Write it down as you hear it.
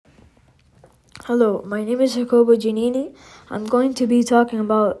Hello, my name is Jacobo Giannini. I'm going to be talking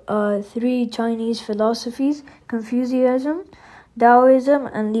about three Chinese philosophies: Confucianism, Taoism,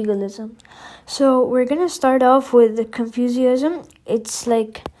 and legalism. So we're going to start off with Confucianism. It's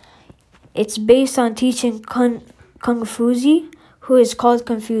based on teaching Confuci, who is called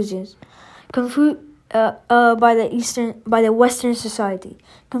Confucius. By the Western society.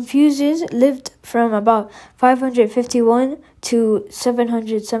 Confucius lived from about 551 to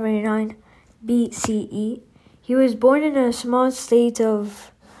 779 BCE. He was born in a small state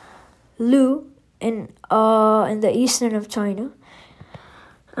of Lu in the eastern of China,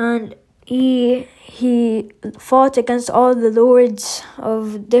 and he fought against all the lords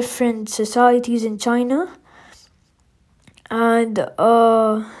of different societies in China, and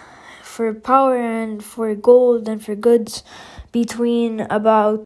for power and for gold and for goods between about